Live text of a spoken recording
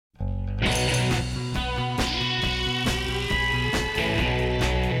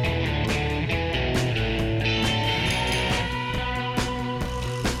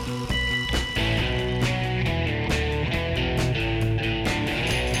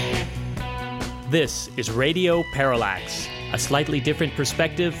This is Radio Parallax, a slightly different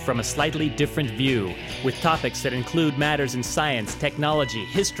perspective from a slightly different view, with topics that include matters in science, technology,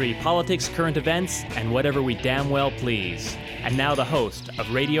 history, politics, current events, and whatever we damn well please. And now the host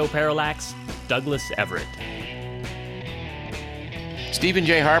of Radio Parallax, Douglas Everett. Stephen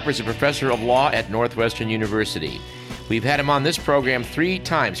J. Harper is a professor of law at Northwestern University. We've had him on this program 3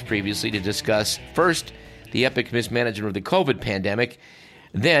 times previously to discuss, first, the epic mismanagement of the COVID pandemic,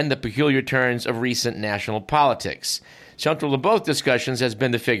 then the peculiar turns of recent national politics. Central to both discussions has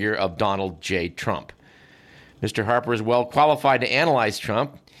been the figure of Donald J. Trump. Mr. Harper is well qualified to analyze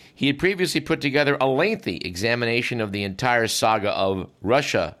Trump. He had previously put together a lengthy examination of the entire saga of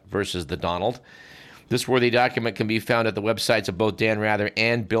Russia versus the Donald. This worthy document can be found at the websites of both Dan Rather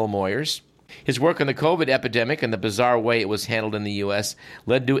and Bill Moyers. His work on the COVID epidemic and the bizarre way it was handled in the U.S.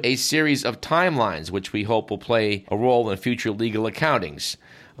 led to a series of timelines, which we hope will play a role in future legal accountings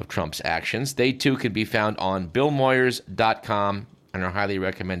of Trump's actions. They, too, can be found on BillMoyers.com and are highly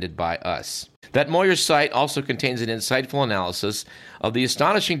recommended by us. That Moyers site also contains an insightful analysis of the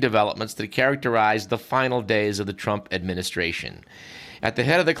astonishing developments that characterized the final days of the Trump administration. At the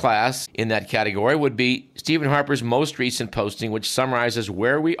head of the class in that category would be Stephen Harper's most recent posting, which summarizes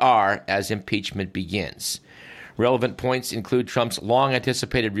where we are as impeachment begins. Relevant points include Trump's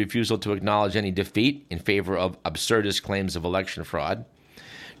long-anticipated refusal to acknowledge any defeat in favor of absurdist claims of election fraud.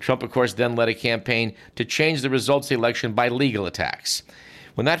 Trump, of course, then led a campaign to change the results of the election by legal attacks.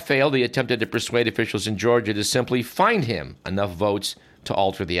 When that failed, he attempted to persuade officials in Georgia to simply find him enough votes to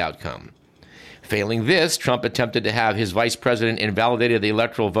alter the outcome. Failing this, Trump attempted to have his vice president invalidate the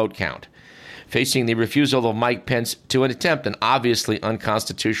electoral vote count. Facing the refusal of Mike Pence to attempt an obviously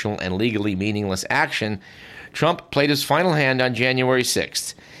unconstitutional and legally meaningless action, Trump played his final hand on January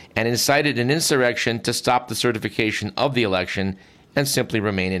 6th and incited an insurrection to stop the certification of the election and simply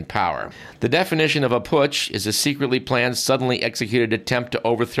remain in power. The definition of a putsch is a secretly planned, suddenly executed attempt to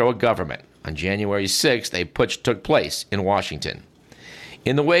overthrow a government. On January 6th, a putsch took place in Washington.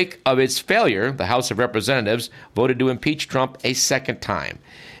 In the wake of its failure, the House of Representatives voted to impeach Trump a second time.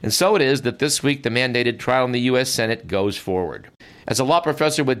 And so it is that this week the mandated trial in the U.S. Senate goes forward. As a law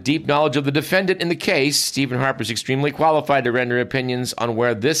professor with deep knowledge of the defendant in the case, Stephen Harper is extremely qualified to render opinions on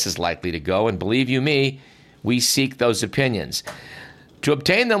where this is likely to go. And believe you me, we seek those opinions. To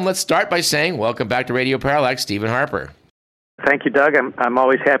obtain them, let's start by saying, welcome back to Radio Parallax, Stephen Harper. Thank you, Doug. I'm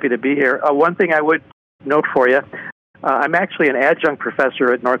always happy to be here. One thing I would note for you, I'm actually an adjunct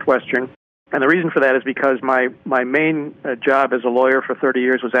professor at Northwestern, and the reason for that is because my main job as a lawyer for 30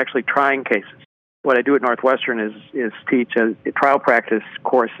 years was actually trying cases. What I do at Northwestern is teach trial practice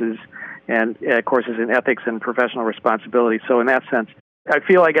courses and courses in ethics and professional responsibility. So in that sense, I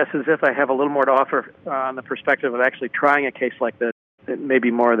feel, I guess, as if I have a little more to offer on the perspective of actually trying a case like this, maybe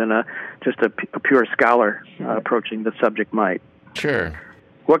more than just a pure scholar approaching the subject might. Sure.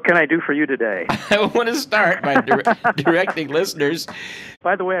 What can I do for you today? I want to start by directing listeners.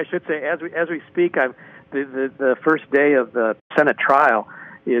 By the way, I should say, as we speak, the first day of the Senate trial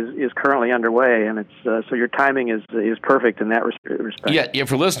is currently underway, and it's so your timing is perfect in that respect. Yeah.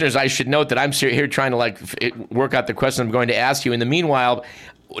 For listeners, I should note that I'm here trying to work out the question I'm going to ask you. In the meanwhile,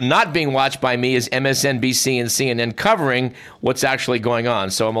 not being watched by me is MSNBC and CNN covering what's actually going on.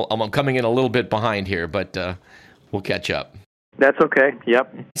 So I'm coming in a little bit behind here, but we'll catch up. That's okay.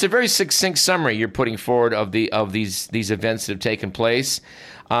 Yep. It's a very succinct summary you're putting forward of these events that have taken place.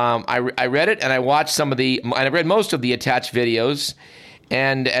 I read it and I watched and I read most of the attached videos,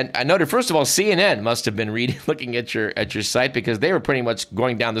 and I noted, first of all, CNN must have been looking at your site, because they were pretty much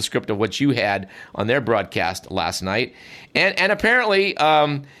going down the script of what you had on their broadcast last night, and apparently.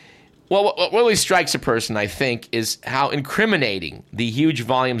 Well, what really strikes a person, I think, is how incriminating the huge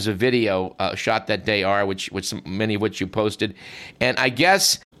volumes of video shot that day are, which many of which you posted. And I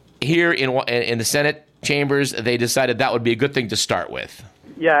guess here in the Senate chambers, they decided that would be a good thing to start with.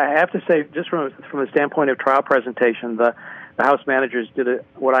 Yeah, I have to say, just from the standpoint of trial presentation, the House managers did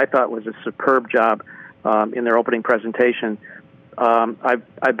what I thought was a superb job in their opening presentation.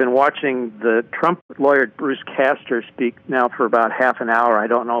 I've been watching the Trump lawyer Bruce Castor speak now for about half an hour. I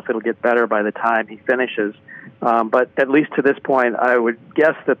don't know if it'll get better by the time he finishes, but at least to this point, I would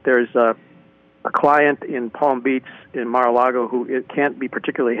guess that there's a client in Palm Beach, in Mar-a-Lago, who can't be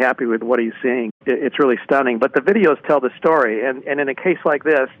particularly happy with what he's seeing. It's really stunning. But the videos tell the story, and in a case like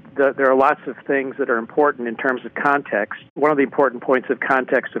this, there are lots of things that are important in terms of context. One of the important points of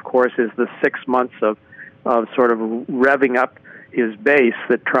context, of course, is the 6 months of sort of revving up his base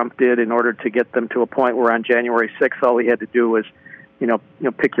that Trump did in order to get them to a point where on January 6th, all he had to do was,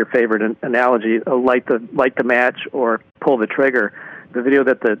 pick your favorite analogy, light the match or pull the trigger. The video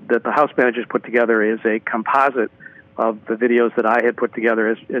that the House managers put together is a composite of the videos that I had put together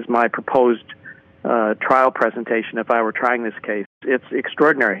as my proposed trial presentation if I were trying this case. It's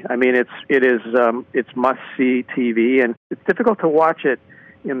extraordinary. I mean, it's must-see TV, and it's difficult to watch it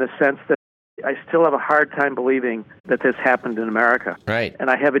in the sense that I still have a hard time believing that this happened in America. Right. And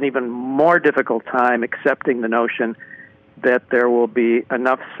I have an even more difficult time accepting the notion that there will be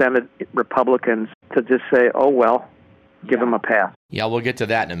enough Senate Republicans to just say, oh, well, give them a pass. Yeah, we'll get to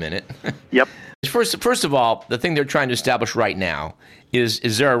that in a minute. Yep. First of all, the thing they're trying to establish right now is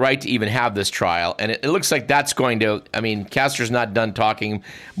there a right to even have this trial? And it looks like that's going to, I mean, Castor's not done talking.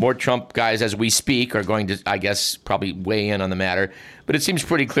 More Trump guys as we speak are going to, I guess, probably weigh in on the matter. But it seems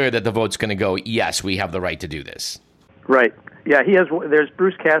pretty clear that the vote's going to go, yes, we have the right to do this. Right. Yeah, there's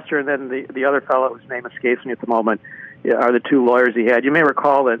Bruce Castor and then the other fellow whose name escapes me at the moment are the two lawyers he had. You may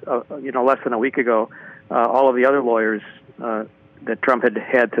recall that, less than a week ago, all of the other lawyers that Trump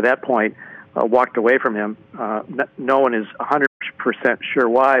had to that point walked away from him. No one is 100% sure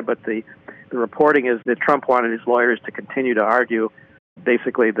why, but the reporting is that Trump wanted his lawyers to continue to argue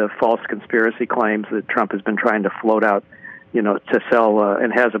basically the false conspiracy claims that Trump has been trying to float out, to sell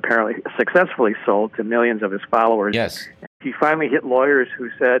and has apparently successfully sold to millions of his followers. Yes. He finally hit lawyers who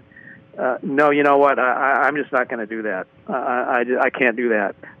said, no, you know what, I'm just not going to do that. I can't do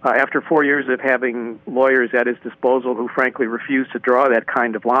that. After 4 years of having lawyers at his disposal who frankly refused to draw that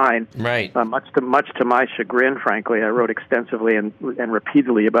kind of line, right. Much to my chagrin, frankly, I wrote extensively and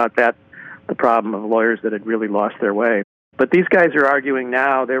repeatedly about that, the problem of lawyers that had really lost their way. But these guys are arguing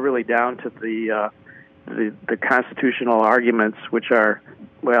now, they're really down to the constitutional arguments, which are,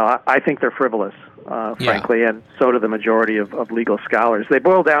 well, I think they're frivolous. Frankly, and so do the majority of legal scholars. They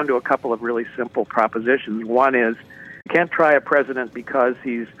boil down to a couple of really simple propositions. One is, you can't try a president because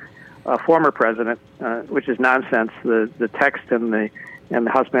he's a former president, which is nonsense. The text and the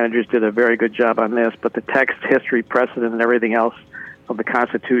House managers did a very good job on this, but the text, history, precedent, and everything else of the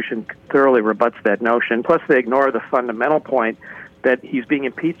Constitution thoroughly rebuts that notion. Plus, they ignore the fundamental point that he's being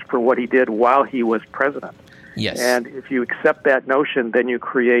impeached for what he did while he was president. Yes. And if you accept that notion, then you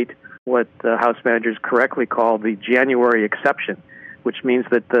create what the House managers correctly call the January exception, which means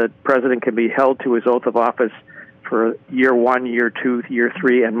that the president can be held to his oath of office for year 1, year 2, year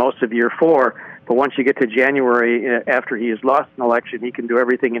 3, and most of year 4. But once you get to January, after he has lost an election, he can do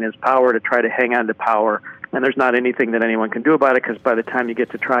everything in his power to try to hang on to power. And there's not anything that anyone can do about it, because by the time you get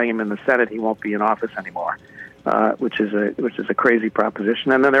to trying him in the Senate, he won't be in office anymore, which is a crazy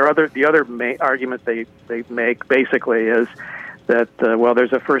proposition. And then the other argument they make basically is that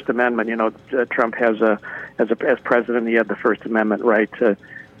there's a First Amendment. Trump has as president, he had the First Amendment right to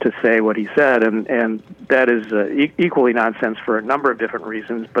say what he said, and that is equally nonsense for a number of different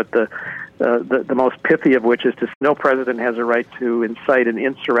reasons. But the most pithy of which is no president has a right to incite an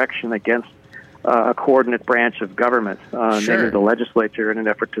insurrection against a coordinate branch of government, namely the legislature, in an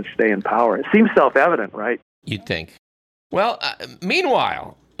effort to stay in power. It seems self-evident, right? You'd think. Well,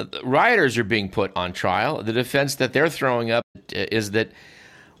 meanwhile, rioters are being put on trial. The defense that they're throwing up is that,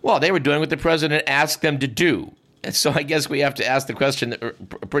 well, they were doing what the president asked them to do. And so I guess we have to ask the question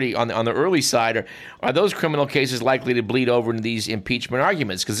pretty on the early side, are those criminal cases likely to bleed over into these impeachment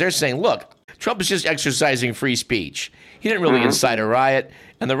arguments? Because they're saying, look, Trump is just exercising free speech. He didn't really incite a riot.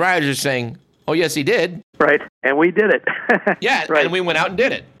 And the rioters are saying, oh, yes, he did. Right, and we did it. Yeah, right. And we went out and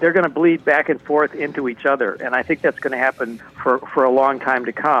did it. They're going to bleed back and forth into each other, and I think that's going to happen for a long time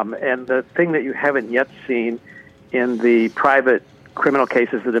to come. And the thing that you haven't yet seen in the private criminal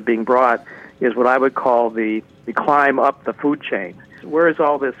cases that are being brought is what I would call the climb up the food chain. Where is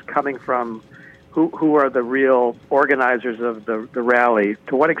all this coming from? Who are the real organizers of the rally?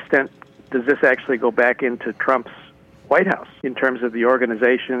 To what extent does this actually go back into Trump's White House in terms of the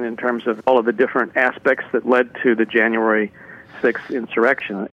organization, in terms of all of the different aspects that led to the January 6th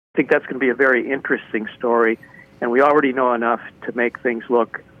insurrection? I think that's going to be a very interesting story, and we already know enough to make things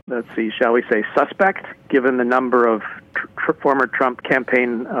look, shall we say, suspect, given the number of former Trump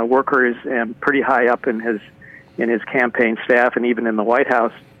campaign workers and pretty high up in his campaign staff and even in the White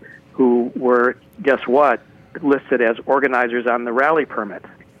House who were, guess what, listed as organizers on the rally permit.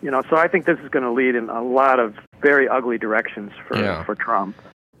 So I think this is going to lead in a lot of very ugly directions for Trump.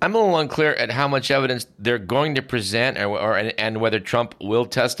 I'm a little unclear at how much evidence they're going to present, and whether Trump will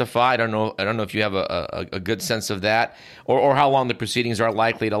testify. I don't know if you have a good sense of that, or how long the proceedings are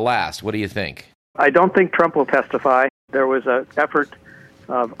likely to last. What do you think? I don't think Trump will testify. There was an effort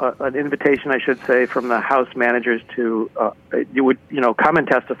of an invitation, I should say, from the House managers to come and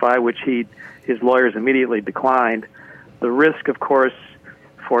testify, which his lawyers immediately declined. The risk, of course,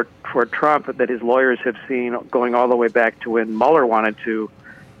 for Trump that his lawyers have seen going all the way back to when Mueller wanted to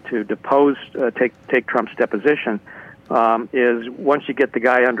depose, take Trump's deposition, is once you get the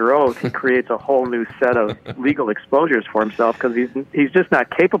guy under oath, he creates a whole new set of legal exposures for himself because he's just not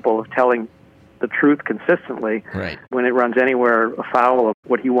capable of telling the truth consistently when it runs anywhere afoul of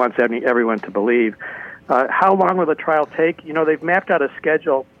what he wants everyone to believe. How long will the trial take? They've mapped out a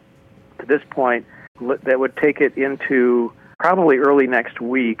schedule to this point that would take it into probably early next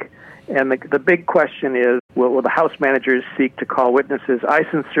week. And the big question is, will the House managers seek to call witnesses? I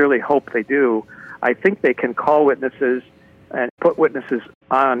sincerely hope they do. I think they can call witnesses and put witnesses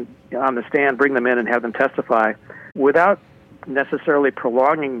on the stand, bring them in and have them testify without necessarily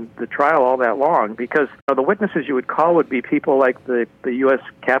prolonging the trial all that long, because the witnesses you would call would be people like the U.S.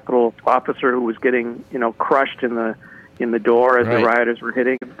 Capitol officer who was getting crushed in the door as the rioters were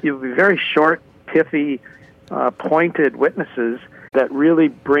hitting. It would be very short, pithy, pointed witnesses that really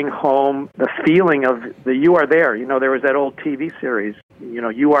bring home the feeling of the "you are there." There was that old TV series,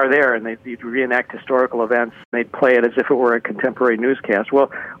 "You Are There," and they'd reenact historical events. They'd play it as if it were a contemporary newscast. Well,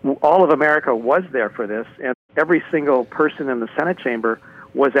 all of America was there for this, and every single person in the Senate chamber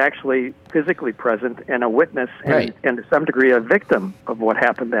was actually physically present and a witness and to some degree a victim of what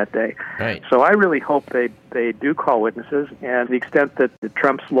happened that day. So I really hope they do call witnesses, and to the extent that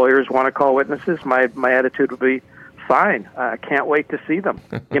Trump's lawyers want to call witnesses, my attitude would be, fine. I can't wait to see them.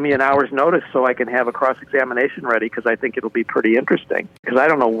 Give me an hour's notice so I can have a cross-examination ready, because I think it'll be pretty interesting. Because I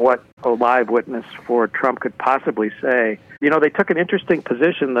don't know what a live witness for Trump could possibly say. They took an interesting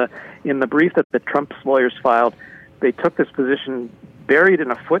position. In the brief that the Trump's lawyers filed, they took this position buried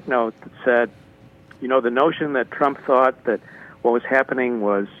in a footnote that said, the notion that Trump thought that what was happening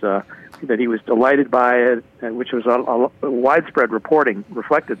was that he was delighted by it, which was a widespread reporting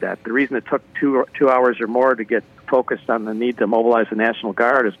reflected that. The reason it took two hours or more to get focused on the need to mobilize the National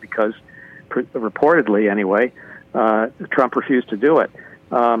Guard is because, reportedly anyway, Trump refused to do it.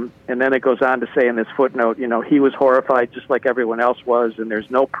 And then it goes on to say in this footnote, he was horrified just like everyone else was, and there's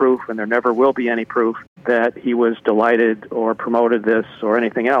no proof, and there never will be any proof that he was delighted or promoted this or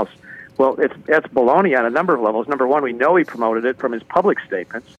anything else. Well, that's baloney on a number of levels. Number one, we know he promoted it from his public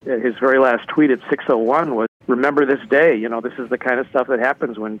statements. His very last tweet at 6:01 was, "Remember this day." This is the kind of stuff that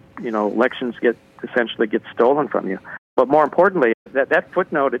happens when, elections essentially get stolen from you. But more importantly, that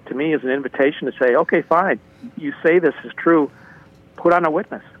footnote, to me, is an invitation to say, okay, fine, you say this is true, put on a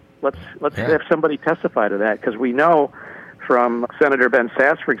witness. Let's have somebody testify to that, because we know from Senator Ben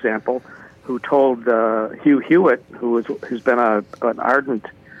Sasse, for example, who told Hugh Hewitt, who's been an ardent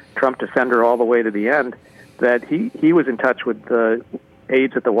Trump defender all the way to the end, that he was in touch with the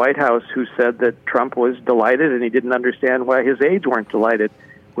aides at the White House who said that Trump was delighted, and he didn't understand why his aides weren't delighted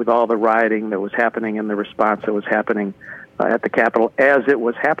with all the rioting that was happening and the response that was happening at the Capitol as it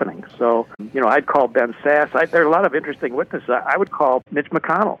was happening. So, I'd call Ben Sasse. There are a lot of interesting witnesses. I would call Mitch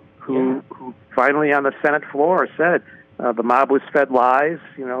McConnell, who finally on the Senate floor said the mob was fed lies.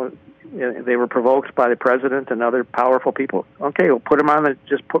 They were provoked by the president and other powerful people. Okay, we'll put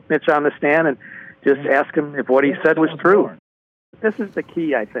Mitch on the stand and just ask him if what he said was true. This is the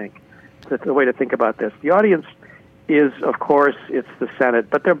key, I think. That's the way to think about this. The audience is, of course, it's the Senate,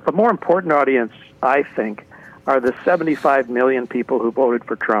 but the more important audience, I think, are the 75 million people who voted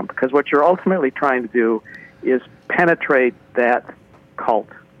for Trump, because what you're ultimately trying to do is penetrate that cult.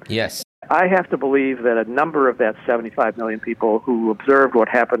 Yes. I have to believe that a number of that 75 million people who observed what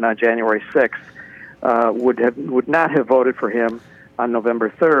happened on January 6th would not have voted for him on November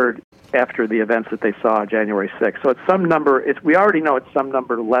 3rd after the events that they saw on January 6th. So it's some number. We already know it's some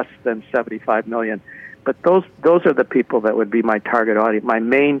number less than 75 million. But those are the people that would be my target audience, my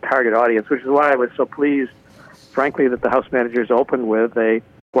main target audience, which is why I was so pleased, frankly, that the House managers opened with a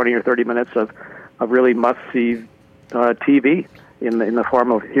 20 or 30 minutes of really must-see TV in the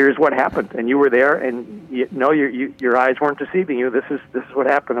form of, here's what happened, and you were there, and your eyes weren't deceiving you. This is what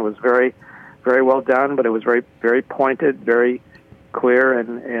happened. It was very, very well done, but it was very, very pointed, very clear,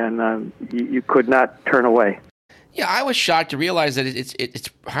 and you could not turn away. Yeah, I was shocked to realize that it's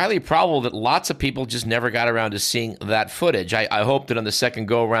highly probable that lots of people just never got around to seeing that footage. I hope that on the second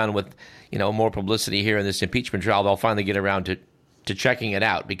go-around with more publicity here in this impeachment trial, they'll finally get around to checking it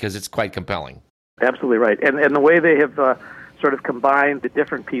out, because it's quite compelling. Absolutely right, and the way they have sort of combined the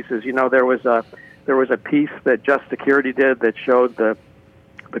different pieces. There was a piece that Just Security did that showed the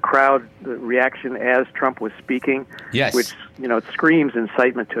crowd, the reaction as Trump was speaking. Yes. Which it screams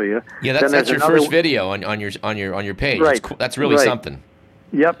incitement to you. Yeah, that's your first video on your page. Right. That's really something.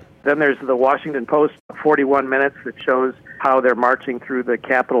 Yep. Then there's the Washington Post, 41 minutes, that shows how they're marching through the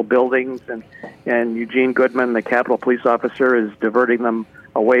Capitol buildings, and Eugene Goodman, the Capitol police officer, is diverting them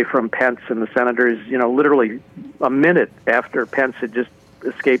away from Pence and the senators, literally a minute after Pence had just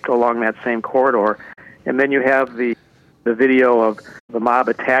escaped along that same corridor. And then you have the video of the mob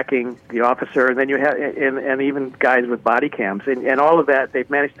attacking the officer, and then you have and even guys with body cams, and all of that. They've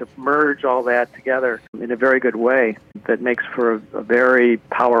managed to merge all that together in a very good way that makes for a very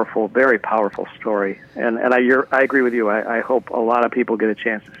powerful story. And I agree with you. I hope a lot of people get a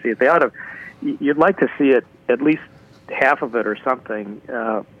chance to see it. They ought to. You'd like to see it, at least half of it or something,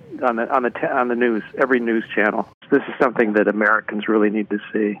 on the news, every news channel. This is something that Americans really need to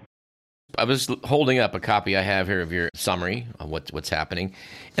see. I was holding up a copy I have here of your summary of what's happening.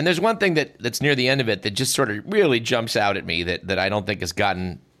 And there's one thing that's near the end of it that just sort of really jumps out at me that I don't think has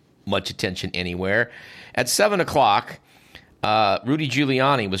gotten much attention anywhere. At 7 o'clock, Rudy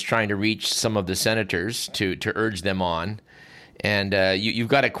Giuliani was trying to reach some of the senators to urge them on. And you've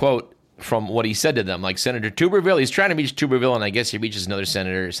got a quote from what he said to them, like Senator Tuberville. He's trying to reach Tuberville, and I guess he reaches another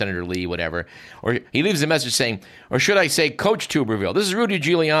senator, Senator Lee, whatever. Or he leaves a message saying, or should I say Coach Tuberville? This is Rudy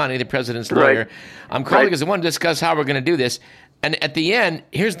Giuliani, the president's lawyer. Right. I'm calling because I want to discuss how we're going to do this. And at the end,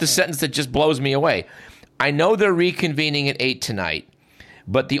 here's the sentence that just blows me away. I know they're reconvening at 8 tonight,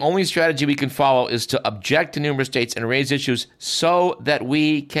 but the only strategy we can follow is to object to numerous states and raise issues so that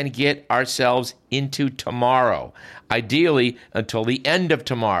we can get ourselves into tomorrow, ideally until the end of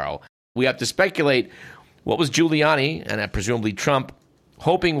tomorrow. We have to speculate what was Giuliani and presumably Trump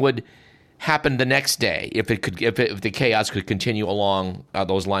hoping would happen the next day if the chaos could continue along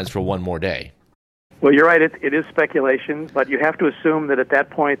those lines for one more day. Well, you're right. It is speculation, but you have to assume that at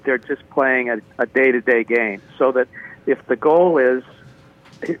that point they're just playing a day-to-day game. So that if the goal is,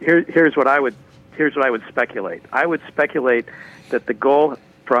 here's what I would speculate. I would speculate that the goal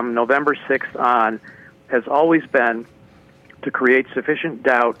from November 6th on has always been to create sufficient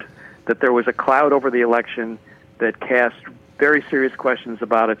doubt that there was a cloud over the election that cast very serious questions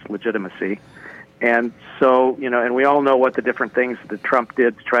about its legitimacy. And so, and we all know what the different things that Trump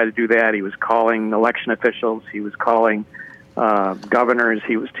did to try to do that. He was calling election officials. He was calling governors.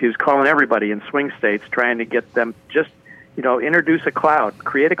 He was calling everybody in swing states, trying to get them just, introduce a cloud,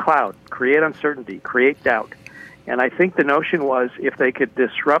 create uncertainty, create doubt. And I think the notion was if they could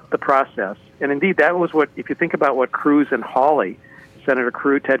disrupt the process, and indeed that was what, if you think about what Cruz and Hawley,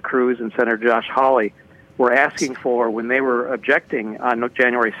 Senator Ted Cruz and Senator Josh Hawley were asking for when they were objecting on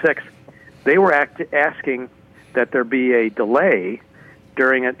January 6th, they were asking that there be a delay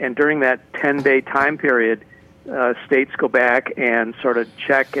during that 10-day time period, states go back and sort of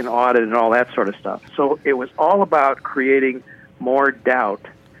check and audit and all that sort of stuff. So it was all about creating more doubt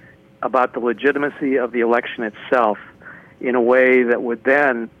about the legitimacy of the election itself in a way that would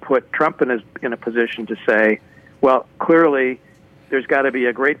then put Trump in a position to say, well, clearly there's got to be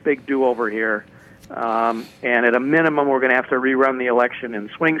a great big do-over here, and at a minimum we're going to have to rerun the election in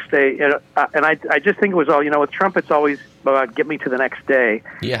swing state. And I just think it was all, with Trump it's always about get me to the next day.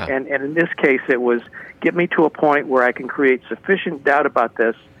 Yeah. And in this case it was get me to a point where I can create sufficient doubt about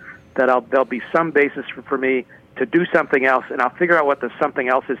this that there'll be some basis for me to do something else, and I'll figure out what the something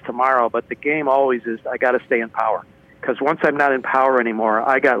else is tomorrow. But the game always is I got to stay in power, because once I'm not in power anymore,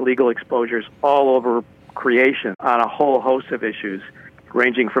 I got legal exposures all over creation on a whole host of issues,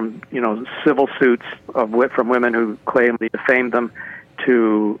 ranging from civil suits from women who claim they defamed them,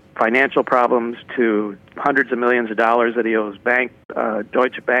 to financial problems, to hundreds of millions of dollars that he owes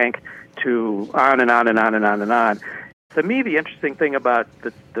Deutsche Bank, to on and on and on and on and on. To me, the interesting thing about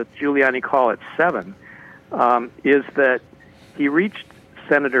the Giuliani call at 7 is that he reached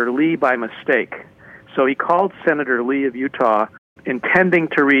Senator Lee by mistake. So he called Senator Lee of Utah intending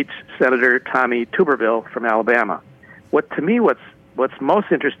to reach Senator Tommy Tuberville from Alabama. What's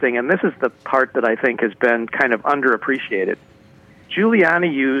most interesting, and this is the part that I think has been kind of underappreciated,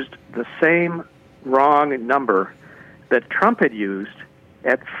 Giuliani used the same wrong number that Trump had used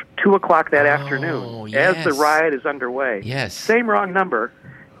at 2 o'clock that afternoon, yes, as the riot is underway. Yes. Same wrong number,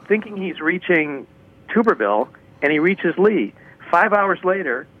 thinking he's reaching Tuberville, and he reaches Lee. 5 hours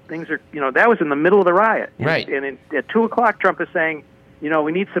later, things are, that was in the middle of the riot. Right. And at 2 o'clock, Trump is saying,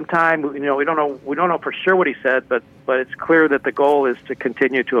 we need some time. We don't know for sure what he said, but it's clear that the goal is to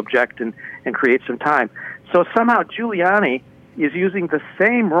continue to object and create some time. So somehow Giuliani is using the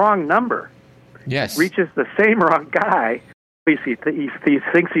same wrong number. Yes. Reaches the same wrong guy. He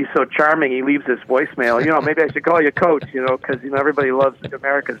thinks he's so charming, he leaves this voicemail. Maybe I should call you Coach, because, everybody loves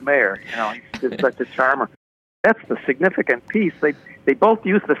America's mayor. He's just such a charmer. That's the significant piece. They both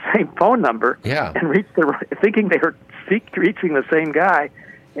use the same phone number, yeah, and thinking they were reaching the same guy,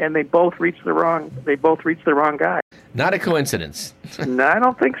 and they both reached the wrong guy. Not a coincidence. No, I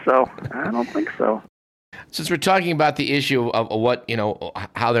don't think so. Since we're talking about the issue of what,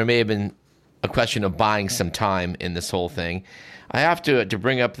 how there may have been a question of buying some time in this whole thing, I have to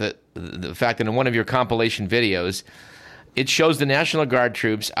bring up the fact that in one of your compilation videos, it shows the National Guard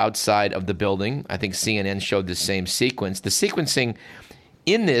troops outside of the building. I think CNN showed the same sequence. The sequencing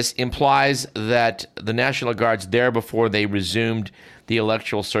in this implies that the National Guard's there before they resumed the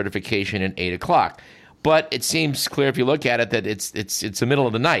electoral certification at 8 o'clock. But it seems clear if you look at it that it's the middle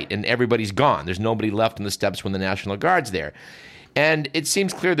of the night and everybody's gone. There's nobody left on the steps when the National Guard's there. And it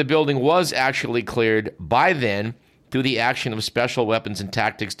seems clear the building was actually cleared by then through the action of Special Weapons and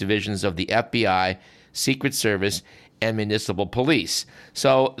Tactics divisions of the FBI, Secret Service, and Municipal Police.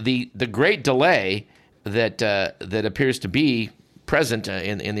 So the great delay that appears to be present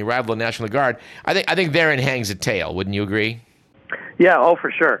in the arrival of the National Guard, I think therein hangs a tale. Wouldn't you agree? Yeah, oh,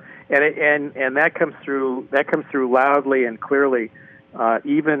 for sure. And that comes through loudly and clearly,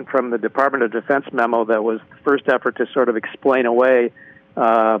 even from the Department of Defense memo that was the first effort to sort of explain away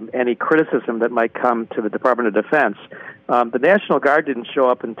any criticism that might come to the Department of Defense. The National Guard didn't show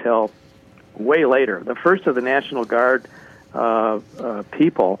up until way later. The first of the National Guard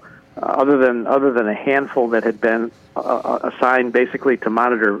people, other than a handful that had been assigned basically to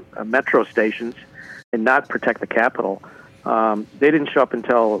monitor metro stations and not protect the Capitol, they didn't show up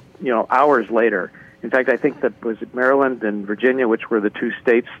until hours later. In fact, I think that was Maryland and Virginia, which were the two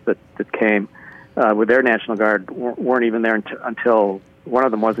states that came with their National Guard, weren't even there until one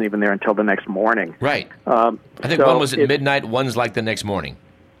of them wasn't even there until the next morning. Right. I think one was at midnight, one's like the next morning.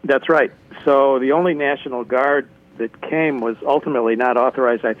 That's right. So the only National Guard that came was ultimately not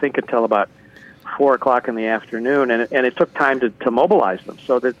authorized, I think, until about 4 o'clock in the afternoon, and it took time to mobilize them.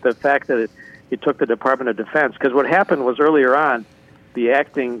 So that the fact that it took the Department of Defense, because what happened was earlier on,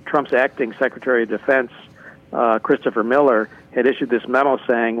 Trump's acting Secretary of Defense, Christopher Miller, had issued this memo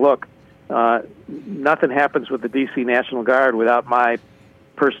saying, look, nothing happens with the D.C. National Guard without my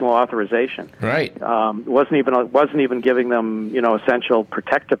personal authorization. Right. Wasn't even giving them essential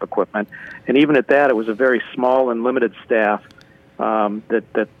protective equipment, and even at that, it was a very small and limited staff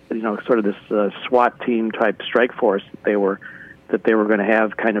that sort of this SWAT team type strike force that they were going to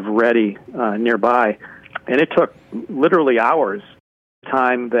have kind of ready nearby, and it took literally hours.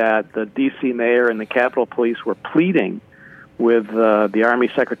 Time that the D.C. mayor and the Capitol Police were pleading with the Army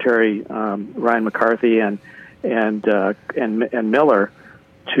Secretary Ryan McCarthy and Miller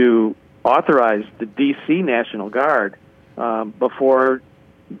to authorize the D.C. National Guard before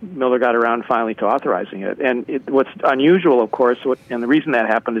Miller got around finally to augthrizing it. And what's unusual, of course, and the reason that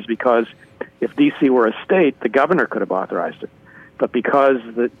happened is because if D.C. were a state, the governor could have authorized it. But because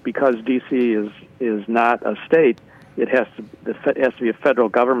D.C. is not a state, it has to be a federal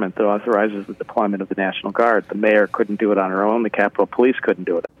government that authorizes the deployment of the National Guard. The mayor couldn't do it on her own. The Capitol Police couldn't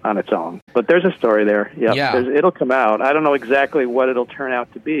do it on its own. But there's a story there. Yep. Yeah. It'll come out. I don't know exactly what it'll turn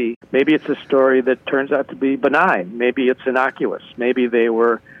out to be. Maybe it's a story that turns out to be benign. Maybe it's innocuous. Maybe they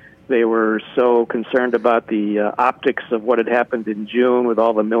were so concerned about the optics of what had happened in June with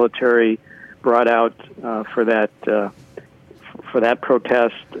all the military brought out for that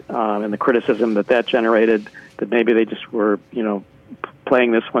protest and the criticism that generated, that maybe they just were,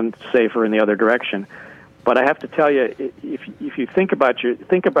 playing this one safer in the other direction. But I have to tell you, if you think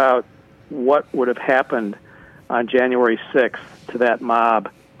about what would have happened on January 6th to that mob,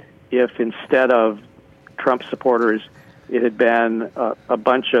 if instead of Trump supporters, it had been a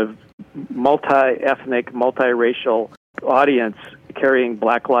bunch of multi-ethnic, multiracial audience carrying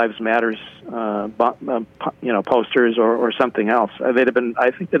Black Lives Matters, posters or something else, I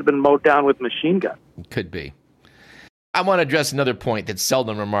think they'd have been mowed down with machine guns. Could be. I want to address another point that's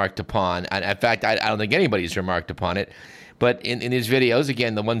seldom remarked upon. And in fact, I don't think anybody's remarked upon it. But in these videos,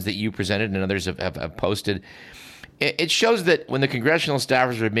 again, the ones that you presented and others have posted, it shows that when the congressional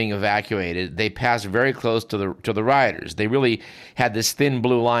staffers were being evacuated, they passed very close to the rioters. They really had this thin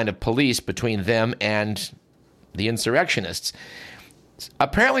blue line of police between them and the insurrectionists.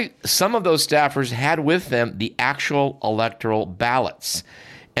 Apparently, some of those staffers had with them the actual electoral ballots.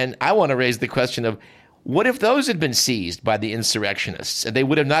 And I want to raise the question of, what if those had been seized by the insurrectionists? They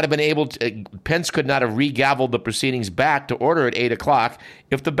would have not have been able to, Pence could not have regavelled the proceedings back to order at 8 o'clock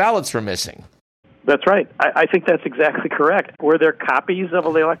if the ballots were missing. That's right. I think that's exactly correct. Were there copies of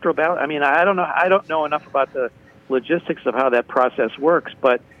the electoral ballot? I mean, I don't know. I don't know enough about the logistics of how that process works,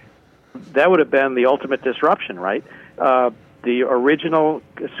 but that would have been the ultimate disruption, right? Assuming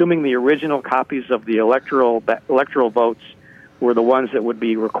the original copies of the electoral votes were the ones that would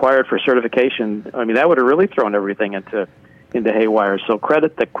be required for certification, I mean, that would have really thrown everything into haywire. So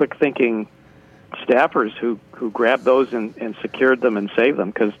credit the quick-thinking staffers who grabbed those and secured them and saved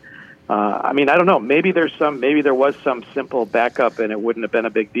them, because I mean, I don't know. Maybe there was some simple backup, and it wouldn't have been a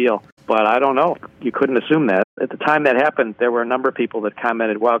big deal. But I don't know. You couldn't assume that. At the time that happened, there were a number of people that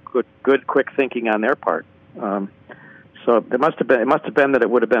commented, "Wow, good, quick thinking on their part." So it must have been that it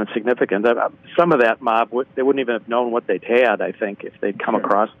would have been significant. Some of that mob, they wouldn't even have known what they'd had, I think, if they'd come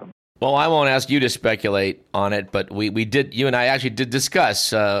across them. Well, I won't ask you to speculate on it, but we did. You and I actually did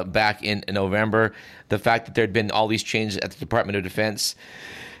discuss back in November the fact that there had been all these changes at the Department of Defense,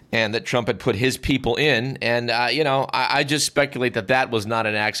 and that Trump had put his people in. And I just speculate that was not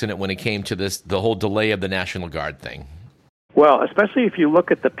an accident when it came to the whole delay of the National Guard thing. Well, especially if you look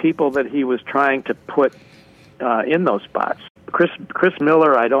at the people that he was trying to put in those spots. Chris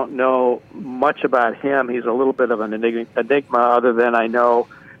Miller, I don't know much about him. He's a little bit of an enigma, other than I know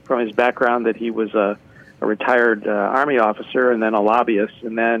from his background that he was a retired Army officer and then a lobbyist,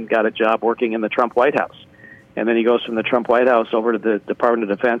 and then got a job working in the Trump White House. And then he goes from the Trump White House over to the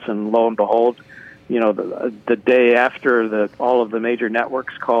Department of Defense, and lo and behold, the day after all of the major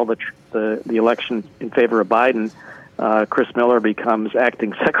networks call the election in favor of Biden, Chris Miller becomes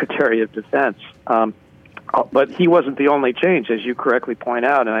acting Secretary of Defense. But he wasn't the only change, as you correctly point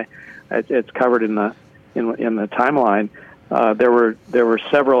out, and it's covered in the timeline. There were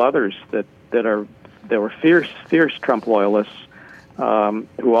several others that were fierce Trump loyalists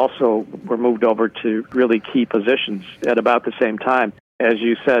who also were moved over to really key positions at about the same time. As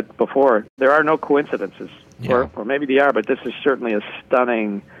you said before, there are no coincidences, or maybe they are, but this is certainly a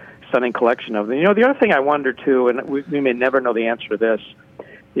stunning collection of them. The other thing I wonder too, and we may never know the answer to this,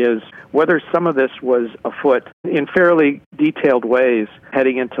 is whether some of this was afoot in fairly detailed ways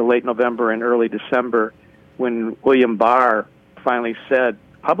heading into late November and early December, when William Barr finally said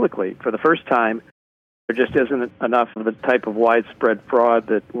publicly for the first time there just isn't enough of the type of widespread fraud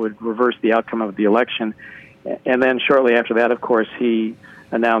that would reverse the outcome of the election. And then shortly after that, of course, he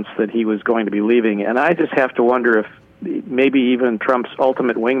announced that he was going to be leaving. And I just have to wonder if maybe even Trump's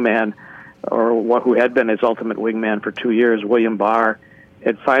ultimate wingman, or who had been his ultimate wingman for 2 years, William Barr,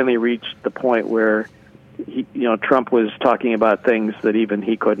 had finally reached the point where Trump was talking about things that even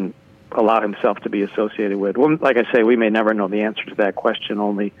he couldn't allow himself to be associated with. Well, like I say, we may never know the answer to that question.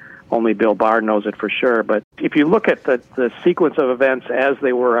 Only Bill Barr knows it for sure. But if you look at the sequence of events as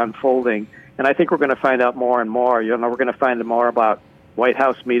they were unfolding, and I think we're going to find out more and more. We're going to find more about White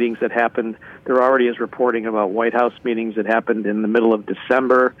House meetings that happened. There already is reporting about White House meetings that happened in the middle of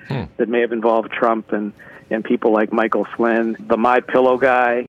December that may have involved Trump and people like Michael Flynn, the MyPillow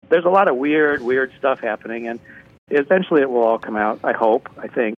guy. There's a lot of weird stuff happening, and eventually it will all come out, I hope, I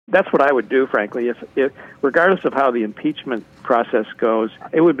think. That's what I would do, frankly. If regardless of how the impeachment process goes,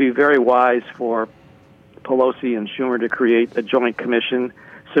 it would be very wise for Pelosi and Schumer to create a joint commission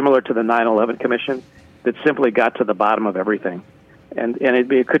similar to the 9/11 Commission that simply got to the bottom of everything. And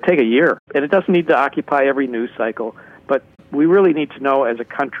it could take a year. And it doesn't need to occupy every news cycle, but we really need to know as a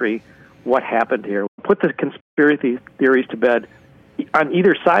country what happened here. Put the conspiracy theories to bed on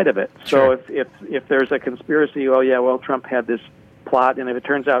either side of it. Sure. So if there's a conspiracy, Trump had this plot, and if it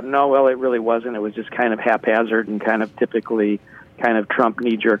turns out, it really wasn't. It was just kind of haphazard and kind of typically kind of Trump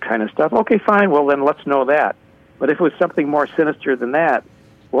knee-jerk kind of stuff. Okay, fine. Well, then let's know that. But if it was something more sinister than that,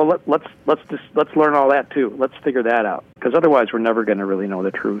 well, let's learn all that too. Let's figure that out, because otherwise we're never going to really know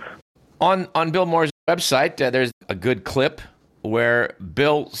the truth. On Bill Moore's website, there's a good clip where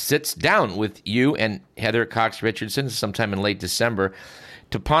Bill sits down with you and Heather Cox Richardson sometime in late December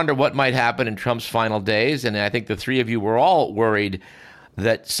to ponder what might happen in Trump's final days. And I think the three of you were all worried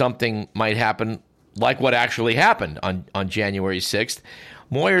that something might happen like what actually happened on January 6th.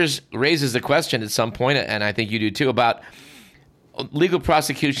 Moyers raises the question at some point, and I think you do too, about legal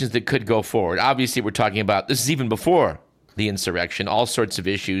prosecutions that could go forward. Obviously, we're talking about, this is even before the insurrection, all sorts of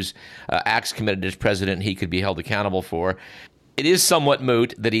issues, acts committed as president he could be held accountable for. It is somewhat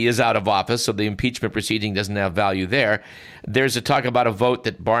moot that he is out of office, so the impeachment proceeding doesn't have value there. There's a talk about a vote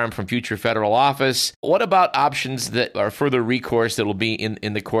that bar him from future federal office. What about options that are further recourse that will be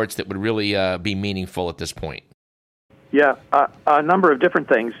in the courts that would really be meaningful at this point? Yeah, a number of different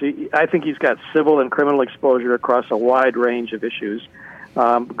things. I think he's got civil and criminal exposure across a wide range of issues.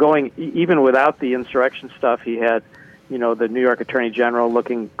 Going even without the insurrection stuff, he had, the New York Attorney General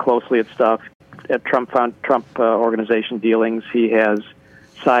looking closely at stuff, at Trump organization dealings. He has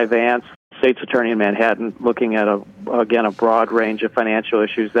Cy Vance, state's attorney in Manhattan, looking at a broad range of financial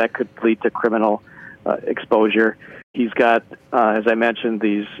issues that could lead to criminal exposure. He's got, as I mentioned,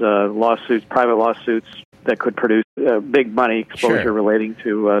 these private lawsuits that could produce big money exposure relating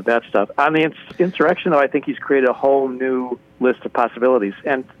to that stuff. On the insurrection, though, I think he's created a whole new list of possibilities.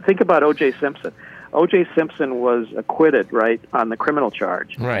 And think about O.J. Simpson. O.J. Simpson was acquitted, right, on the criminal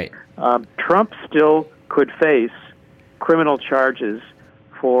charge. Right. Trump still could face criminal charges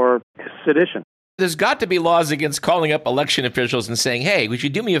for sedition. There's got to be laws against calling up election officials and saying, hey, would you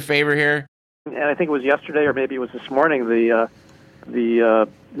do me a favor here? And I think it was yesterday or maybe it was this morning, the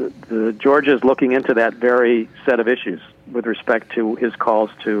Georgia's looking into that very set of issues with respect to his calls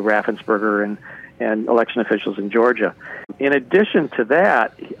to Raffensperger and election officials in Georgia. In addition to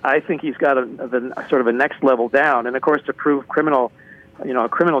that, I think he's got a sort of a next level down. And of course, to prove a criminal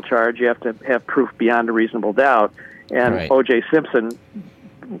charge, you have to have proof beyond a reasonable doubt. And right. O.J. Simpson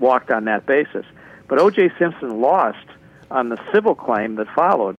walked on that basis. But O.J. Simpson lost on the civil claim that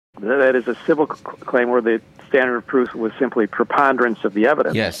followed. That is a civil claim where the standard of proof was simply preponderance of the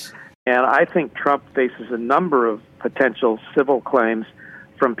evidence. Yes. And I think Trump faces a number of potential civil claims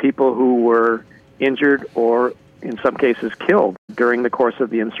from people who were injured or, in some cases, killed during the course of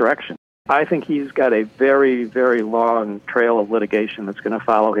the insurrection. I think he's got a very, very long trail of litigation that's going to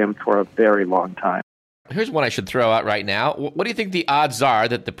follow him for a very long time. Here's one I should throw out right now. What do you think the odds are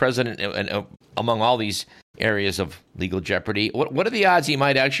that the president, among all these areas of legal jeopardy, what are the odds he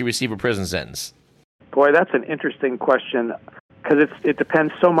might actually receive a prison sentence? Boy, that's an interesting question because it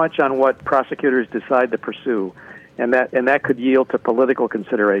depends so much on what prosecutors decide to pursue, and that could yield to political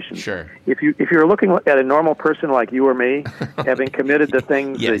considerations. Sure. If you're looking at a normal person like you or me, having committed the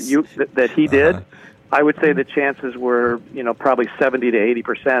things yes. that he did, I would say the chances were, probably 70 to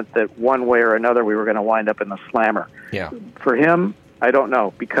 80% that one way or another we were going to wind up in the slammer. Yeah. For him, I don't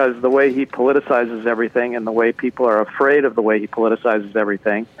know, because the way he politicizes everything and the way people are afraid of the way he politicizes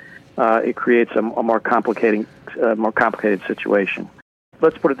everything, it creates a more complicated situation.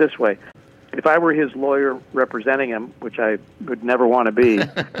 Let's put it this way. If I were his lawyer representing him, which I would never want to be,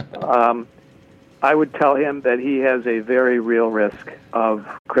 I would tell him that he has a very real risk of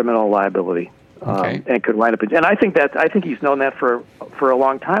criminal liability. And could wind up. And I think he's known that for a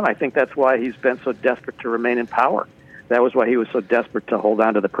long time. I think that's why he's been so desperate to remain in power. That was why he was so desperate to hold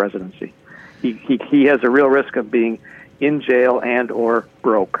on to the presidency. He has a real risk of being in jail and or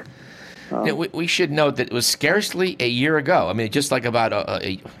broke. We should note that it was scarcely a year ago. I mean, just like about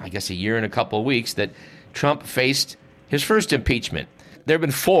a year and a couple of weeks that Trump faced his first impeachment. There have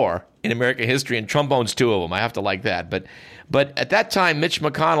been 4 in American history, and Trump owns 2 of them. I have to like that. But at that time, Mitch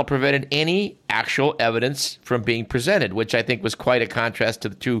McConnell prevented any actual evidence from being presented, which I think was quite a contrast to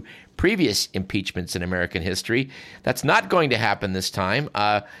the 2 previous impeachments in American history. That's not going to happen this time.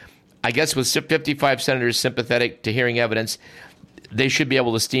 I guess with 55 senators sympathetic to hearing evidence, they should be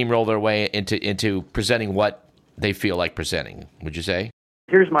able to steamroll their way into presenting what they feel like presenting. Would you say?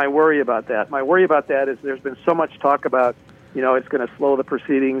 Here's my worry about that. My worry about that is there's been so much talk about, it's going to slow the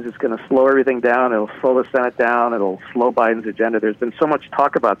proceedings, it's going to slow everything down, it'll slow the Senate down, it'll slow Biden's agenda. There's been so much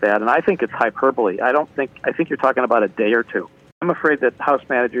talk about that, and I think it's hyperbole. I think you're talking about a day or 2. I'm afraid that House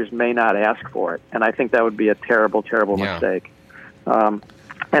managers may not ask for it, and I think that would be a terrible, terrible mistake.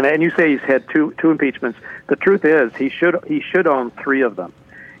 And you say he's had two impeachments. The truth is he should own 3 of them.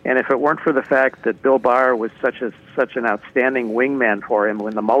 And if it weren't for the fact that Bill Barr was such an outstanding wingman for him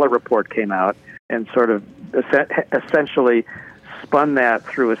when the Mueller report came out and sort of essentially spun that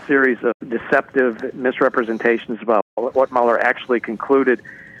through a series of deceptive misrepresentations about what Mueller actually concluded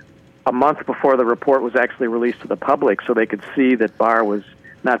a month before the report was actually released to the public so they could see that Barr was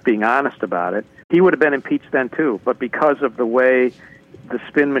not being honest about it, he would have been impeached then too. But because of the way Barr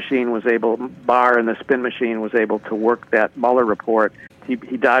and the spin machine was able to work that Mueller report, he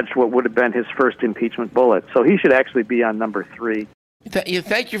dodged what would have been his first impeachment bullet. So he should actually be on number 3.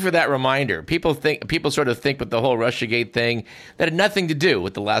 Thank you for that reminder. People sort of think with the whole Russiagate thing that had nothing to do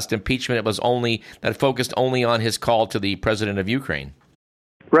with the last impeachment. That focused only on his call to the president of Ukraine.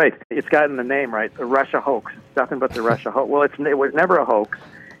 Right. It's gotten the name right. The Russia hoax. It's nothing but the Russia hoax. Well, it was never a hoax.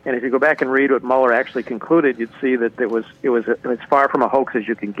 And if you go back and read what Mueller actually concluded, you'd see that it was as far from a hoax as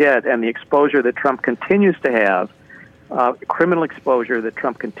you can get. And the exposure that Trump continues to have, criminal exposure that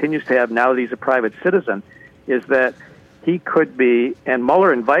Trump continues to have now that he's a private citizen, is that he could be, and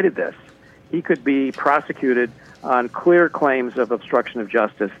Mueller invited this, he could be prosecuted on clear claims of obstruction of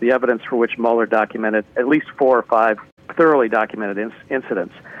justice, the evidence for which Mueller documented at least 4 or 5 thoroughly documented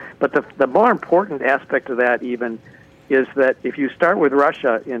incidents. But the more important aspect of that even is that if you start with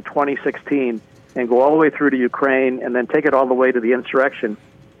Russia in 2016 and go all the way through to Ukraine and then take it all the way to the insurrection,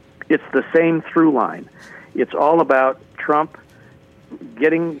 it's the same through line. It's all about Trump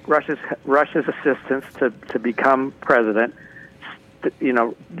getting Russia's assistance to become president,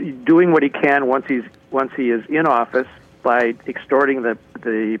 doing what he can once he is in office by extorting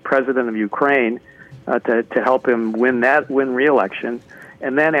the president of Ukraine to help him win re-election,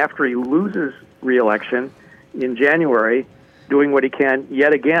 and then after he loses re-election in January, doing what he can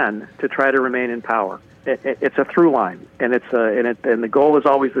yet again to try to remain in power. It's a through line, and and the goal is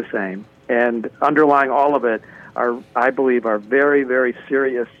always the same. And underlying all of it I believe, are very, very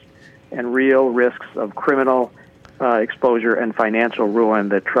serious and real risks of criminal exposure and financial ruin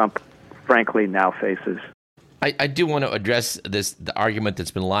that Trump, frankly, now faces. I do want to address the argument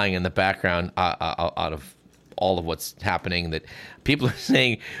that's been lying in the background out of all of what's happening, that people are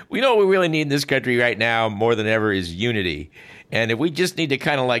saying, we know what we really need in this country right now more than ever is unity. And if we just need to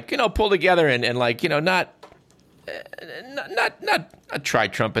kind of pull together and not try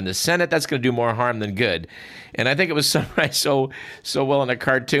Trump in the Senate, that's going to do more harm than good. And I think it was summarized so well in a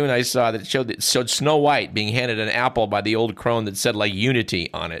cartoon I saw that showed Snow White being handed an apple by the old crone that said unity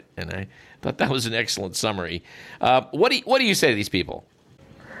on it. And I thought that was an excellent summary. What do you say to these people?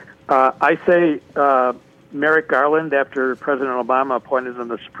 I say Merrick Garland, after President Obama appointed him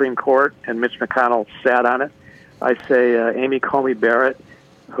to the Supreme Court and Mitch McConnell sat on it. I say Amy Coney Barrett,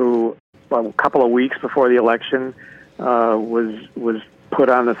 who a couple of weeks before the election was put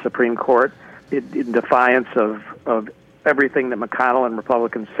on the Supreme Court in defiance of everything that McConnell and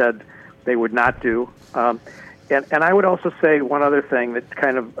Republicans said they would not do. And I would also say one other thing that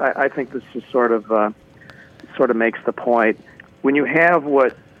kind of I think this is sort of makes the point. When you have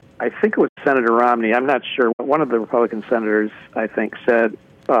what I think it was Senator Romney, I'm not sure, one of the Republican senators, I think, said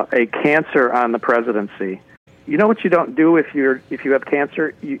a cancer on the presidency. You know what you don't do if you have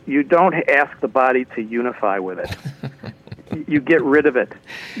cancer? You don't ask the body to unify with it. You get rid of it.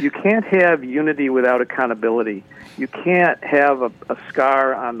 You can't have unity without accountability. You can't have a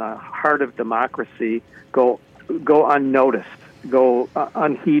scar on the heart of democracy go unnoticed, go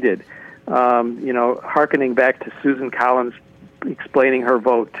unheeded. Hearkening back to Susan Collins explaining her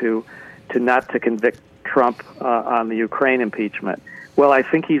vote to not to convict Trump on the Ukraine impeachment. Well, I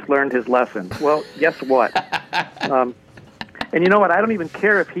think he's learned his lesson. Well, guess what? And you know what? I don't even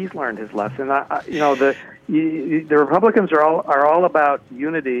care if he's learned his lesson. The Republicans are all about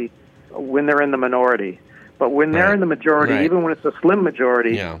unity when they're in the minority, but when they're in the majority, even when it's a slim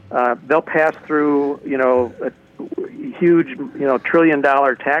majority, they'll pass through huge $1 trillion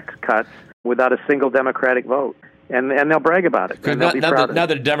tax cuts without a single Democratic vote. And they'll brag about it. Now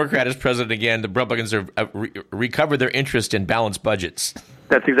that a Democrat is president again, the Republicans have recovered their interest in balanced budgets.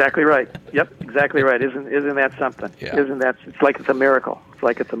 That's exactly right. Yep, exactly right. Isn't that something? Yeah. It's like it's a miracle. It's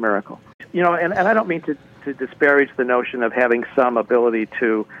like it's a miracle. And I don't mean to disparage the notion of having some ability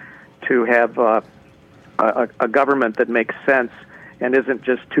to have a government that makes sense and isn't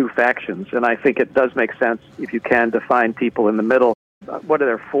just two factions. And I think it does make sense if you can to find people in the middle. What are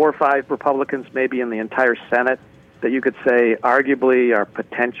there, 4 or 5 Republicans maybe in the entire Senate that you could say arguably are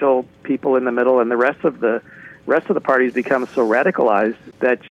potential people in the middle, and the rest of the parties become so radicalized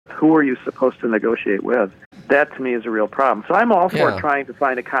that who are you supposed to negotiate with? That to me is a real problem. So I'm all for trying to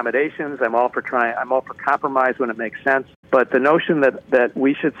find accommodations. I'm all for compromise when it makes sense. But the notion that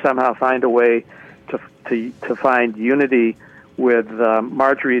we should somehow find a way to find unity with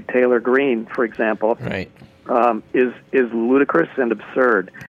Marjorie Taylor Greene, for example, is ludicrous and absurd.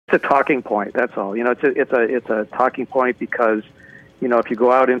 It's a talking point. That's all. It's a talking point because, if you go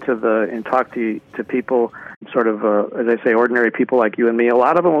out and talk to people, sort of as I say, ordinary people like you and me, a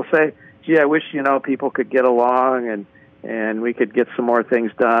lot of them will say, "Gee, I wish people could get along and we could get some more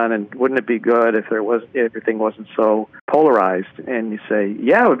things done. And wouldn't it be good if everything wasn't so polarized?" And you say,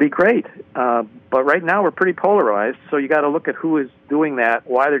 "Yeah, it would be great." But right now we're pretty polarized, so you got to look at who is doing that,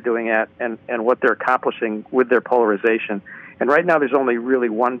 why they're doing that, and what they're accomplishing with their polarization. And right now there's only really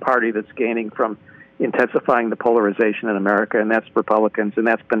one party that's gaining from intensifying the polarization in America, and that's Republicans, and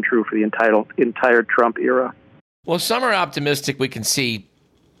that's been true for the entire Trump era. Well, some are optimistic. We can see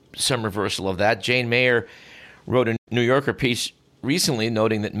some reversal of that. Jane Mayer wrote a New Yorker piece recently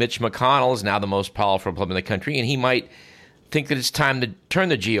noting that Mitch McConnell is now the most powerful Republican in the country, and he might think that it's time to turn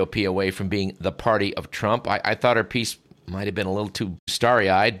the GOP away from being the party of Trump. I thought her piece might have been a little too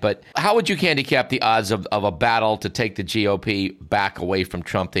starry-eyed, but how would you handicap the odds of a battle to take the GOP back away from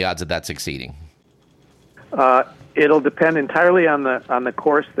Trump, the odds of that succeeding? It'll depend entirely on the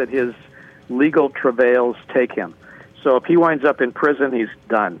course that his legal travails take him. So if he winds up in prison, he's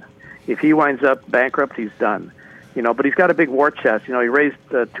done. If he winds up bankrupt, he's done. But he's got a big war chest. He raised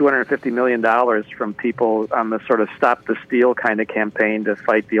 $250 million from people on the sort of Stop the Steal kind of campaign to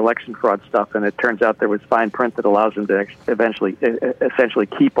fight the election fraud stuff, and it turns out there was fine print that allows him to essentially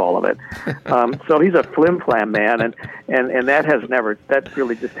keep all of it. So he's a flim-flam man, and that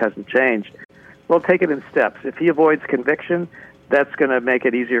really just hasn't changed. We'll take it in steps. If he avoids conviction, that's going to make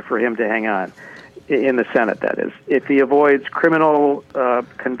it easier for him to hang on. in the Senate, that is. If he avoids criminal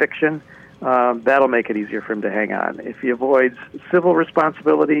conviction, that'll make it easier for him to hang on. If he avoids civil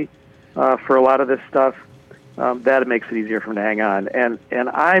responsibility for a lot of this stuff, that makes it easier for him to hang on. And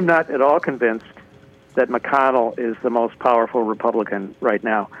I'm not at all convinced that McConnell is the most powerful Republican right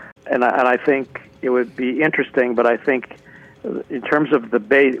now. And I think it would be interesting, but I think in terms of the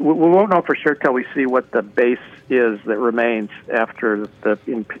base, we won't know for sure till we see what the base is that remains after the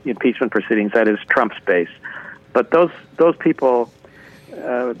impeachment proceedings, that is Trump's base. But those people,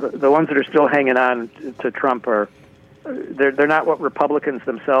 the ones that are still hanging on to Trump they're not what Republicans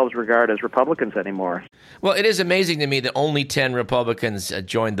themselves regard as Republicans anymore. Well, it is amazing to me that only 10 Republicans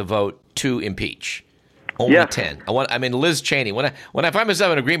joined the vote to impeach. Only 10. Liz Cheney. When I find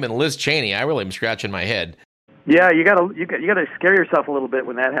myself in agreement with Liz Cheney, I really am scratching my head. Yeah, you gotta scare yourself a little bit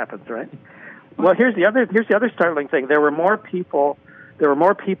when that happens, right? Well, here's the other startling thing. There were more people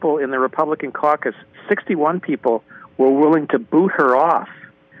in the Republican caucus. 61 people were willing to boot her off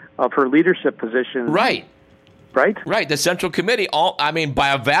of her leadership position. Right. Right? Right. The Central Committee, by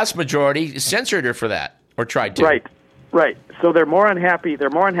a vast majority, censored her for that, or tried to. Right. So they're more unhappy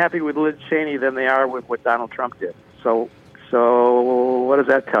with Liz Cheney than they are with what Donald Trump did. So what does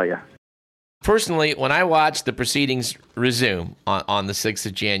that tell you? Personally, when I watched the proceedings resume on the 6th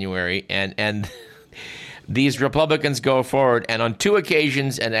of January, and these Republicans go forward, and on 2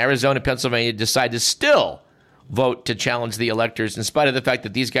 occasions in Arizona, Pennsylvania, decide to still vote to challenge the electors, in spite of the fact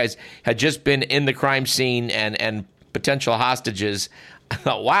that these guys had just been in the crime scene and potential hostages, I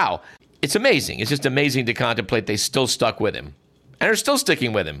thought, wow, it's amazing. It's just amazing to contemplate they still stuck with him, and are still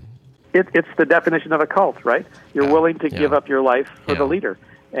sticking with him. It's the definition of a cult, right? You're willing to give up your life for the leader,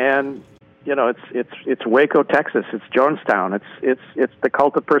 and it's Waco, Texas. It's Jonestown. It's the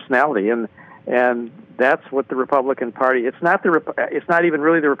cult of personality, and that's what the Republican Party. It's not even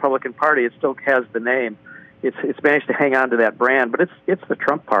really the Republican Party. It still has the name. It's managed to hang on to that brand, but it's the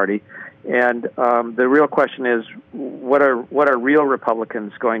Trump Party. And the real question is, what are real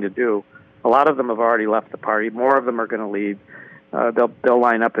Republicans going to do? A lot of them have already left the party. More of them are going to leave. They'll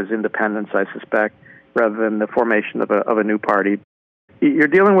line up as independents, I suspect, rather than the formation of a new party. You're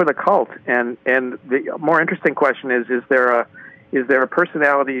dealing with a cult, and the more interesting question is there a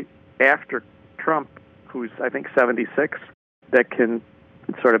personality after Trump, who's I think 76, that can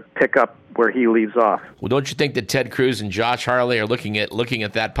sort of pick up where he leaves off? Well, don't you think that Ted Cruz and Josh Hawley are looking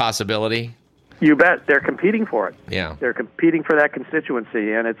at that possibility? You bet. They're competing for it. Yeah, they're competing for that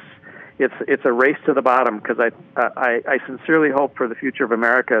constituency, and it's a race to the bottom, because I sincerely hope for the future of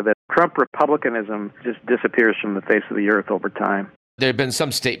America that Trump Republicanism just disappears from the face of the earth over time. There have been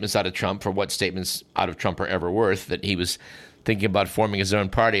some statements out of Trump, for what statements out of Trump are ever worth, that he was thinking about forming his own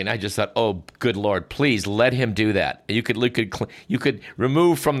party, and I just thought, oh, good Lord, please let him do that. You could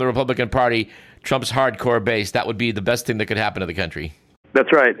remove from the Republican Party Trump's hardcore base. That would be the best thing that could happen to the country.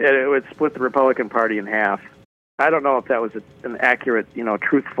 That's right. It would split the Republican Party in half. I don't know if that was an accurate,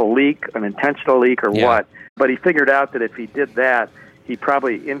 truthful leak, an intentional leak, or what, but he figured out that if he did that, he'd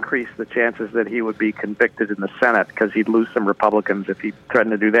probably increase the chances that he would be convicted in the Senate, because he'd lose some Republicans if he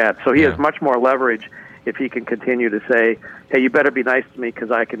threatened to do that. So he has much more leverage if he can continue to say, hey, you better be nice to me, because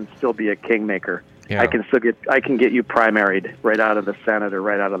I can still be a kingmaker. Yeah. I can get you primaried right out of the Senate or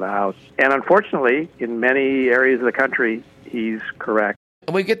right out of the House. And unfortunately, in many areas of the country, he's correct.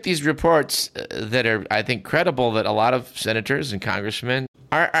 We get these reports that are, I think, credible, that a lot of senators and congressmen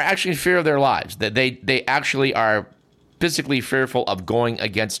are actually in fear of their lives, that they actually are physically fearful of going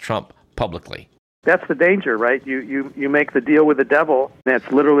against Trump publicly. That's the danger, right? You make the deal with the devil, and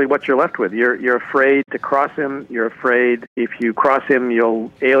that's literally what you're left with. You're afraid to cross him. You're afraid if you cross him,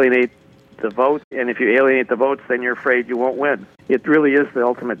 you'll alienate the vote. And if you alienate the votes, then you're afraid you won't win. It really is the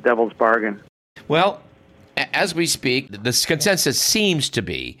ultimate devil's bargain. Well, as we speak, the consensus seems to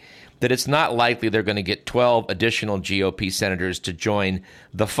be that it's not likely they're going to get 12 additional GOP senators to join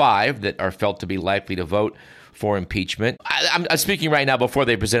the 5 that are felt to be likely to vote for impeachment. I'm speaking right now before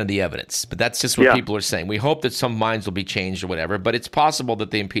they presented the evidence, but that's just what people are saying. We hope that some minds will be changed or whatever, but it's possible that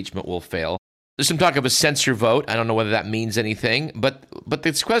the impeachment will fail. There's some talk of a censure vote. I don't know whether that means anything, but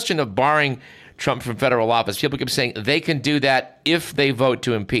this question of barring Trump from federal office, people keep saying they can do that if they vote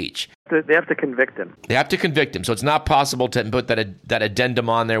to impeach. They have to convict him. They have to convict him, so it's not possible to put that addendum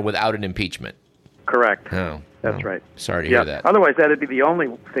on there without an impeachment. Correct. Oh. That's right. Sorry to hear that. Otherwise, that'd be the only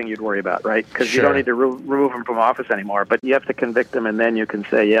thing you'd worry about, right? Because you don't need to remove him from office anymore. But you have to convict him, and then you can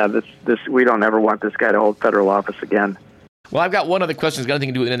say, this we don't ever want this guy to hold federal office again. Well, I've got one other question. It's got nothing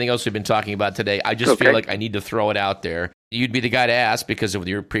to do with anything else we've been talking about today. I just feel like I need to throw it out there. You'd be the guy to ask because of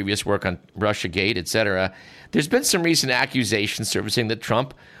your previous work on Russiagate, et cetera. There's been some recent accusations surfacing that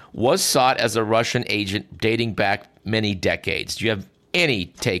Trump was sought as a Russian agent dating back many decades. Do you have any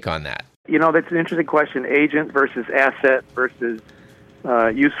take on that? You know, that's an interesting question. Agent versus asset versus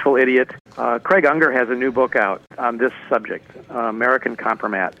useful idiot. Craig Unger has a new book out on this subject, American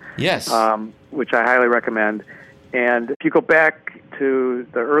Compromat. Yes. Which I highly recommend. And if you go back to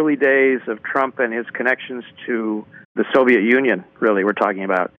the early days of Trump and his connections to the Soviet Union, really, we're talking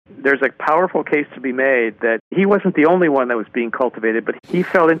about, there's a powerful case to be made that he wasn't the only one that was being cultivated, but he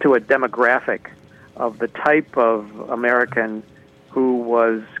fell into a demographic of the type of American who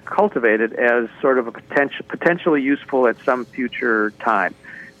was cultivated as sort of a potentially useful at some future time.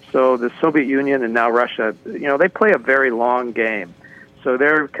 So the Soviet Union and now Russia, you know, they play a very long game. So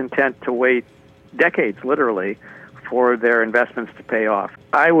they're content to wait decades, literally, for their investments to pay off.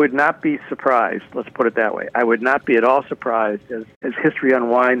 I would not be surprised, let's put it that way, I would not be at all surprised as history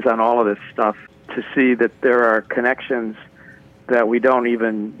unwinds on all of this stuff to see that there are connections that we don't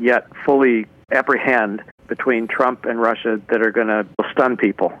even yet fully apprehend between Trump and Russia that are going to stun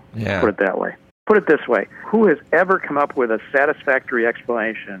people, put it that way. Put it this way, who has ever come up with a satisfactory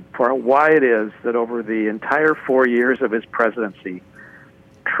explanation for why it is that over the entire 4 years of his presidency,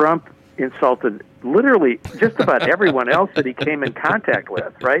 Trump insulted literally just about everyone else that he came in contact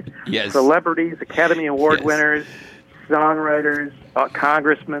with, right? Yes. Celebrities, Academy Award winners, songwriters,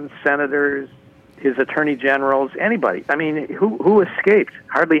 congressmen, senators, his attorney generals, anybody. I mean, who escaped?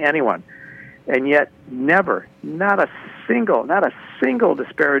 Hardly anyone. And yet never, not a single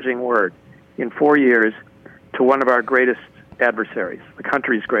disparaging word in 4 years to one of our greatest adversaries, the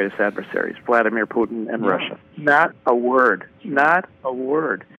country's greatest adversaries, Vladimir Putin and Russia. Not a word.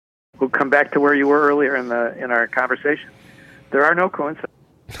 We'll come back to where you were earlier in our conversation. There are no coincidences.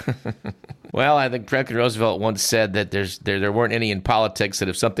 Well, I think Franklin Roosevelt once said that there weren't any in politics, that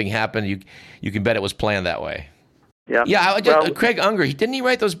if something happened, you can bet it was planned that way. Yeah. Yeah. Craig Unger, didn't he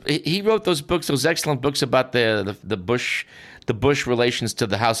write those? He wrote those books, those excellent books about the Bush relations to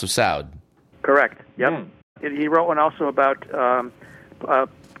the House of Saud. Correct. Yep. He wrote one also about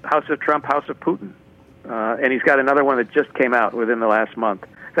House of Trump, House of Putin, and he's got another one that just came out within the last month.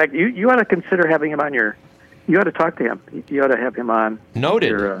 In fact, you ought to consider having him on you ought to talk to him. You ought to have him on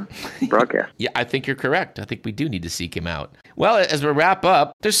your broadcast. Yeah, I think you're correct. I think we do need to seek him out. Well, as we wrap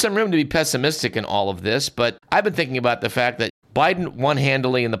up, there's some room to be pessimistic in all of this, but I've been thinking about the fact that Biden won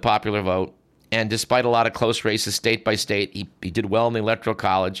handily in the popular vote, and despite a lot of close races state by state, he did well in the Electoral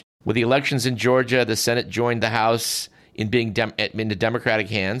College. With the elections in Georgia, the Senate joined the House in being into Democratic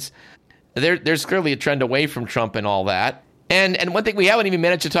hands. There's clearly a trend away from Trump and all that. And one thing we haven't even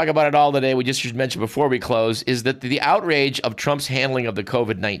managed to talk about at all today, we just should mention before we close, is that the outrage of Trump's handling of the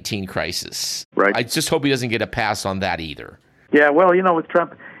COVID-19 crisis. Right. I just hope he doesn't get a pass on that either. Yeah, well, you know, with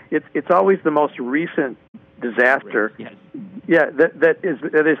Trump, it's always the most recent disaster. Yes. Yeah, that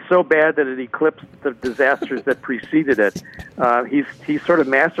is so bad that it eclipsed the disasters that preceded it. He's sort of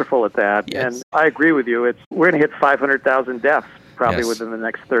masterful at that, yes. And I agree with you. We're going to hit 500,000 deaths probably within the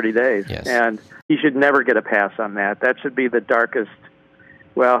next 30 days, and he should never get a pass on that. That should be the darkest.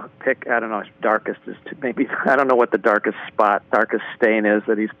 Well, darkest is maybe, I don't know what the darkest stain is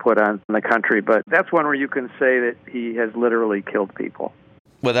that he's put on the country, but that's one where you can say that he has literally killed people.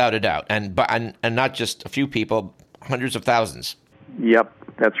 Without a doubt. And not just a few people, hundreds of thousands. Yep,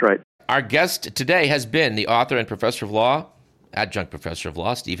 that's right. Our guest today has been the author and professor of law, adjunct professor of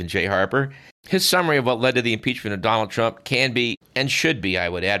law, Stephen J. Harper. His summary of what led to the impeachment of Donald Trump can be, and should be, I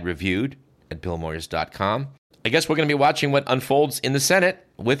would add, reviewed at BillMoyers.com. I guess we're going to be watching what unfolds in the Senate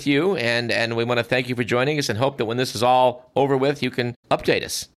with you, and we want to thank you for joining us and hope that when this is all over with, you can update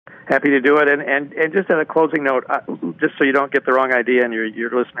us. Happy to do it. And just as a closing note, just so you don't get the wrong idea and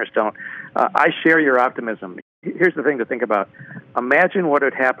your listeners don't, I share your optimism. Here's the thing to think about. Imagine what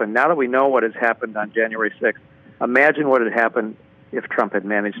had happened, now that we know what has happened on January 6th, imagine what had happened if Trump had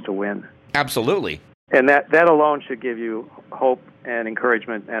managed to win. Absolutely. And that alone should give you hope and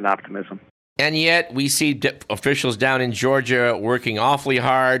encouragement and optimism. And yet we see officials down in Georgia working awfully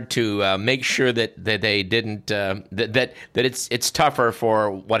hard to make sure that they didn't that it's tougher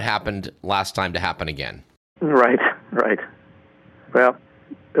for what happened last time to happen again. Right. Well,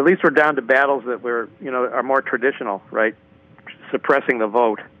 at least we're down to battles that are more traditional, right? Suppressing the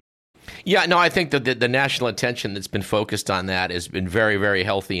vote. Yeah, no, I think that the national attention that's been focused on that has been very, very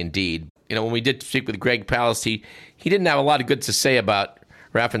healthy indeed. You know, when we did speak with Greg Palast, he didn't have a lot of good to say about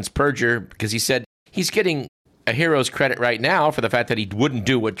Raffensperger, because he said he's getting a hero's credit right now for the fact that he wouldn't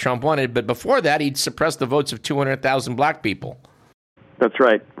do what Trump wanted, but before that, he'd suppressed the votes of 200,000 black people. That's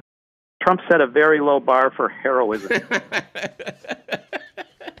right. Trump set a very low bar for heroism.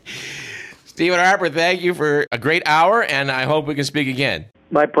 Stephen Harper, thank you for a great hour, and I hope we can speak again.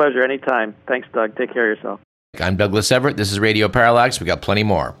 My pleasure. Anytime. Thanks, Doug. Take care of yourself. I'm Douglas Everett. This is Radio Parallax. We got plenty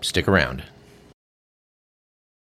more. Stick around.